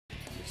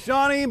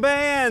Shawnee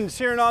band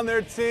cheering on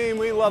their team.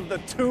 We love the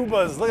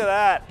tubas. Look at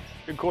that.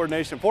 Good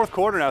coordination. Fourth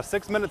quarter now,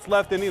 6 minutes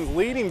left. Indians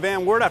leading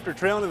Van Wert after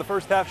trailing in the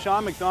first half.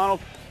 Sean McDonald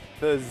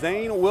to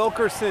Zane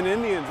Wilkerson.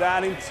 Indians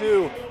adding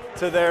 2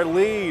 to their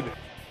lead.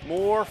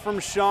 More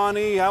from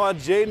Shawnee. How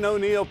about Jaden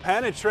O'Neal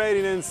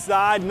penetrating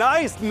inside?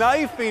 Nice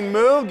knifing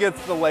move.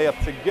 Gets the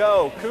layup to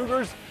go.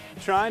 Cougars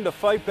trying to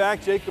fight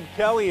back. Jacob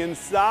Kelly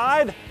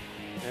inside.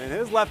 And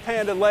his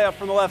left-handed layup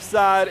from the left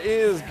side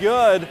is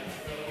good.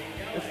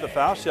 It's the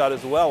foul shot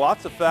as well.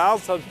 Lots of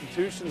fouls.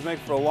 Substitutions make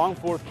for a long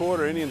fourth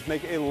quarter. Indians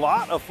make a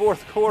lot of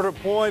fourth quarter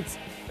points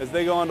as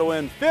they go on to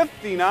win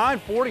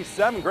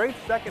 59-47. Great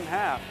second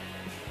half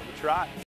of the Try.